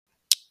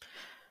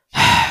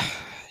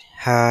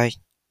Hi,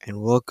 and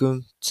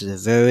welcome to the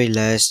very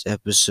last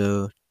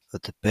episode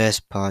of the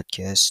best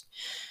podcast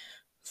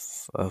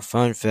of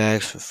fun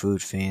facts for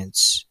food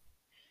fans.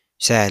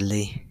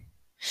 Sadly,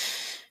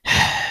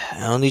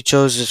 I only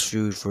chose this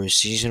food for a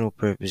seasonal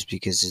purpose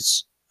because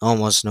it's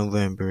almost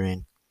November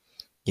and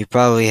you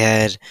probably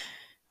had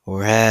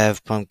or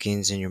have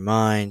pumpkins in your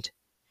mind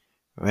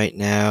right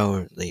now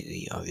or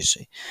lately,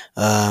 obviously.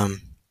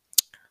 Um,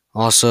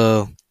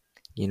 Also,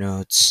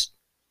 it's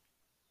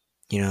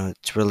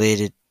it's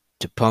related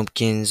to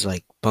pumpkins,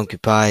 like pumpkin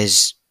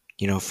pies,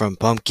 from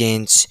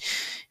pumpkins,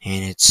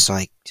 and it's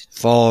like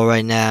fall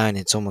right now, and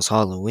it's almost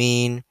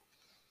Halloween,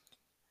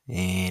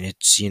 and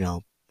it's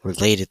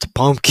related to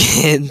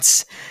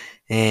pumpkins.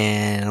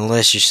 And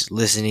unless you're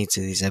listening to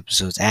these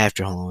episodes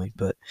after Halloween,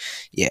 but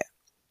yeah,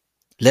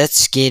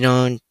 let's get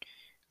on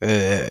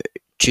uh,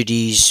 to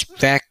these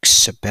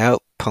facts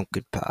about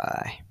pumpkin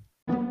pie.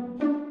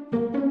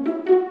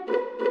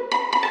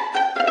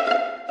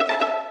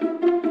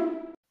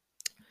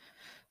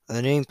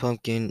 The name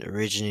pumpkin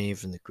originated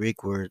from the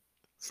Greek word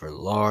for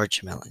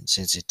large melon,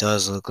 since it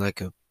does look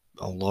like a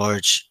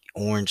large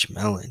orange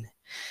melon.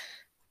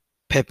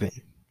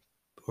 Pepin,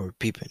 or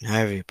Pepin,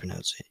 however you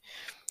pronounce it.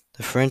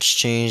 The French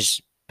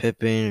changed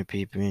Pepin or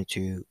Pepin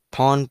to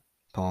pon,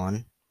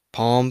 pom,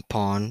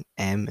 m,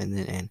 and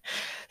then n.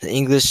 The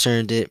English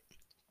turned it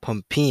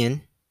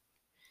Pumpian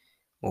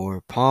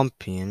or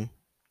Pompian.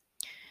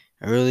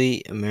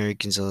 Early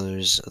American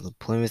settlers of the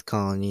Plymouth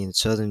colony in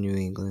southern New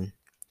England,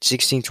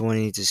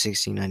 1620 to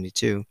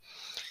 1692,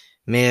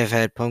 may have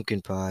had pumpkin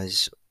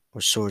pies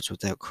or sorts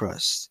without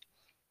crust.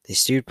 They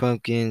stewed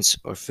pumpkins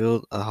or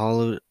filled a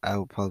hollowed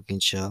out pumpkin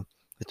shell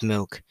with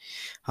milk,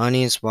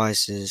 honey, and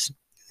spices,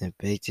 and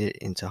baked it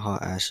into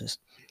hot ashes.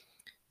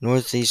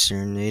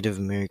 Northeastern Native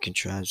American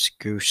tribes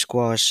grew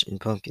squash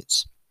and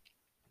pumpkins.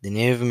 The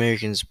Native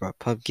Americans brought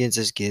pumpkins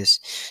as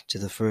gifts to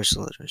the first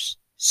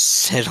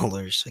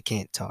settlers, I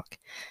can't talk,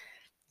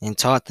 and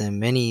taught them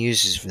many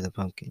uses for the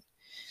pumpkin.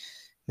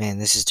 Man,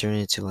 this is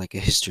turning into like a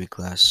history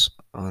class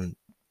on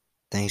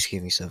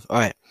Thanksgiving stuff.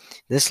 Alright,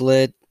 this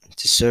led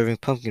to serving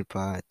pumpkin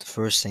pie at the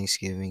first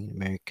Thanksgiving in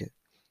America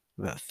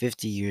about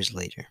 50 years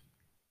later.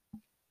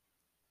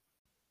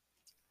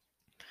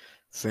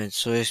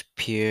 François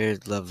Pierre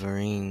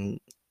Laverin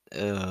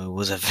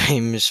was a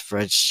famous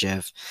French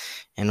chef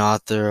and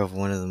author of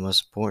one of the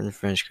most important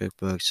French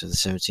cookbooks of the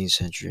 17th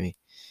century,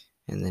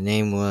 and the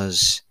name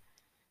was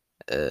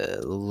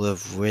Le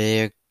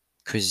Vrai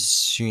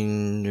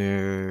Cuisinier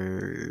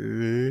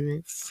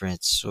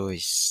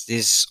François. This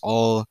is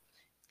all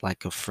like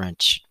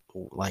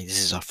this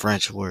is a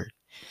French word,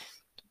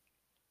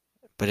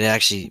 but it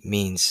actually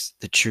means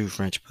the true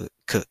French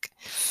cook.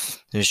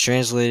 It was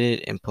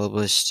translated and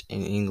published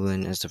in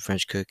England as the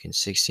French Cook in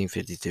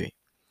 1653.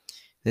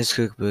 This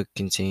cookbook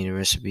contained a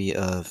recipe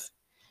of,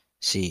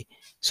 see,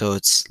 so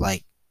it's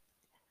like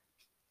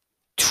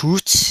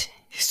tourte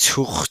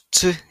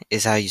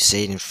is how you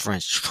say it in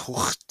French,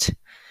 tourte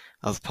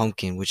of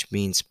pumpkin, which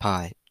means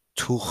pie.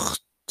 Tourte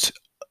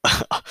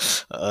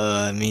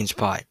means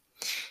pie,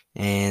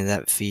 and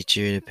that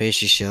featured a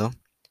pastry shell.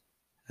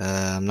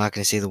 I'm not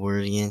gonna say the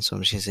word again, so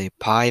I'm just gonna say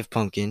pie of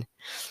pumpkin.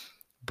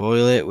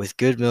 Boil it with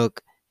good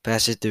milk,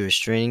 pass it through a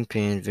straining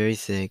pan very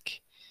thick,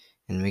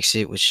 and mix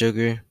it with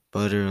sugar,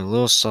 butter, a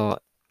little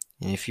salt,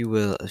 and if you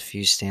will, a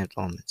few stamped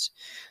almonds.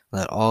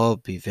 Let all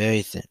be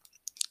very thin.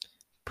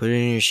 Put it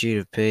in your sheet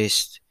of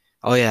paste.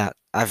 Oh yeah,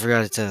 I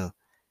forgot to tell.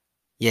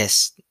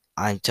 Yes,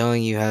 I'm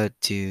telling you how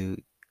to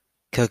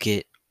cook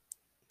it.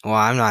 Well,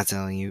 I'm not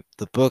telling you.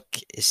 The book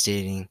is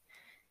stating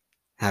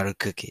how to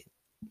cook it.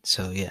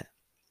 So yeah.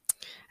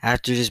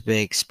 After it is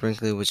baked,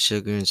 sprinkle it with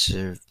sugar and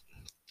serve.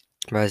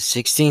 By the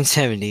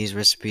 1670s,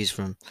 recipes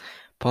from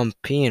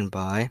pumpkin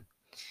pie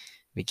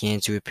began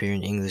to appear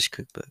in English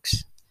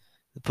cookbooks.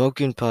 The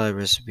pumpkin pie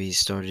recipes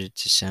started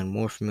to sound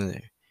more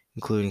familiar,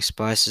 including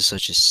spices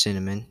such as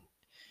cinnamon,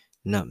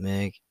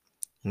 nutmeg,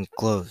 and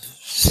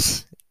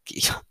cloves.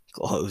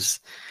 cloves.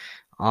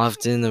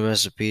 Often the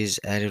recipes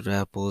added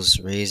apples,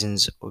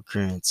 raisins, or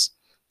currants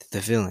to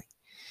the filling.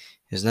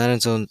 It was not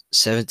until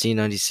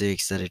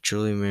 1796 that a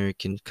truly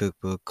American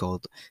cookbook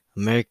called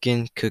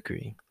American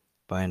Cookery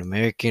by an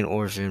American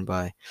orphan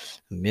by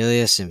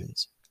Amelia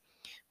Simmons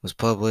was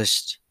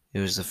published. It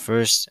was the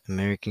first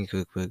American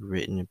cookbook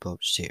written and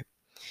published here,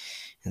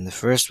 and the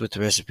first with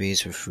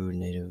recipes for food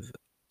native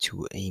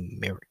to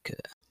America.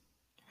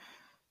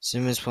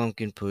 Simmons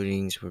pumpkin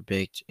puddings were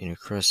baked in a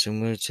crust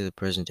similar to the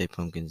present day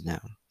pumpkins now.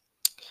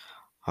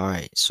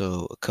 Alright,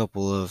 so a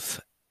couple of,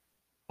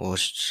 what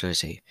should I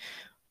say?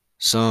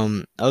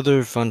 Some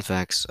other fun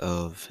facts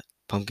of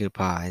pumpkin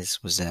pies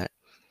was that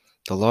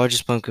the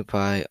largest pumpkin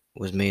pie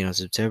was made on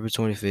September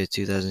 25th,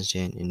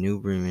 2010 in New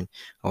Bremen,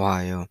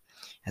 Ohio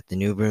at the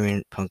New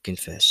Bremen Pumpkin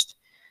Fest.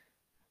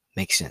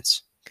 Makes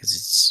sense, because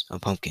it's a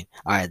pumpkin.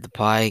 Alright, the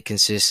pie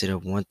consisted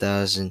of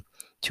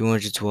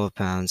 1,212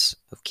 pounds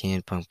of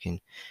canned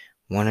pumpkin,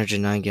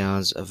 109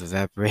 gallons of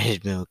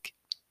evaporated milk,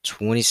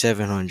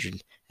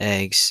 2,700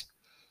 eggs,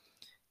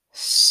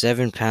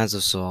 7 pounds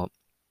of salt,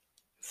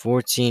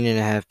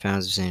 14.5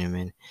 pounds of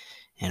cinnamon,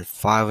 and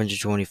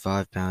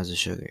 525 pounds of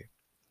sugar.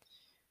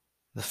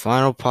 The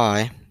final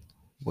pie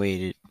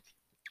weighed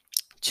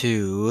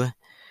to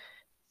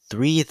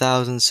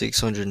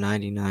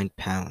 3,699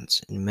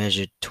 pounds and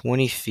measured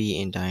 20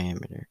 feet in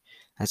diameter.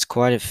 That's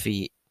quite a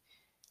feat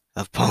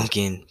of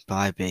pumpkin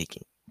pie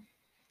baking.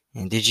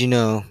 And did you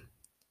know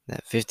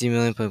that 50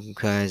 million pumpkin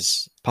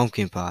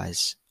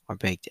pies are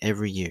baked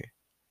every year?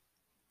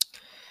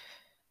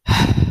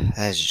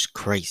 That is just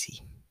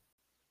crazy.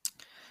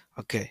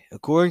 Okay,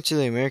 according to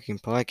the American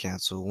Pie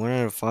Council, 1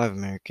 out of 5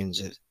 Americans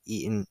have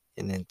eaten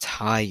an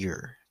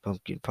entire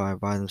pumpkin pie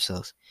by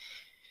themselves.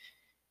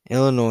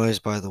 Illinois,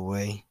 by the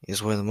way,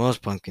 is where the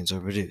most pumpkins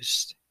are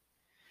produced.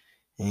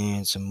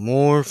 And some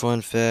more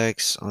fun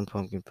facts on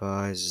pumpkin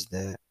pies is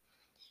that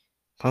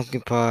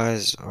pumpkin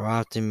pies are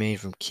often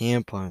made from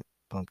canned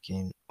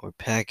pumpkin or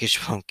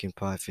packaged pumpkin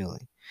pie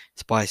filling,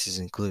 spices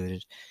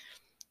included.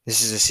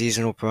 This is a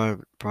seasonal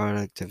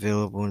product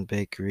available in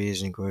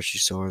bakeries and grocery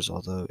stores,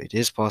 although it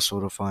is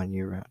possible to find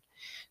year-round.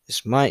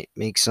 This might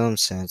make some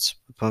sense,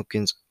 but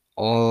pumpkins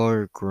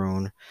are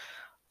grown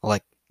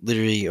like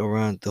literally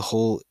around the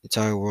whole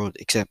entire world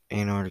except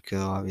Antarctica,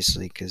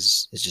 obviously,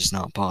 because it's just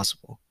not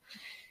possible.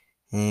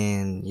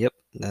 And yep,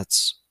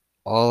 that's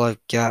all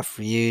I've got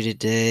for you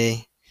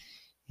today.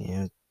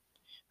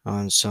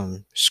 On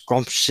some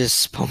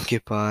scrumptious pumpkin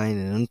pie.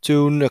 And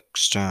until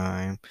next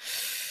time.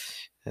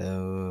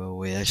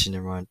 Wait, actually,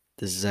 never mind.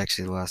 This is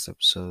actually the last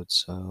episode,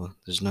 so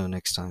there's no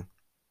next time.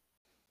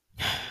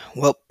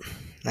 Well,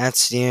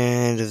 that's the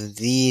end of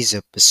these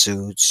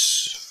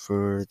episodes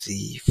for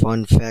the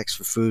Fun Facts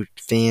for Food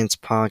Fans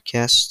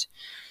podcast.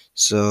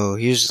 So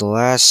here's the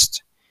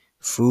last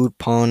food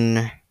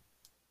pun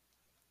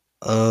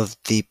of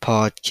the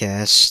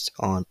podcast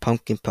on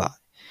pumpkin pie.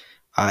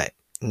 Alright,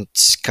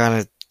 it's kind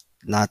of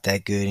not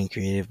that good and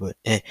creative, but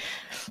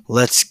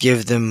let's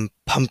give them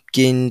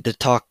pumpkin to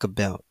talk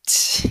about.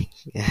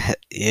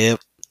 Yep,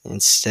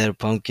 instead of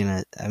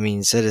pumpkin,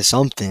 instead of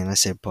something, I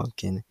said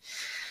pumpkin.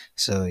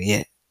 So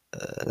yeah,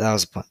 that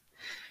was fun.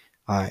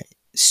 Alright,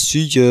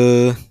 see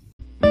ya.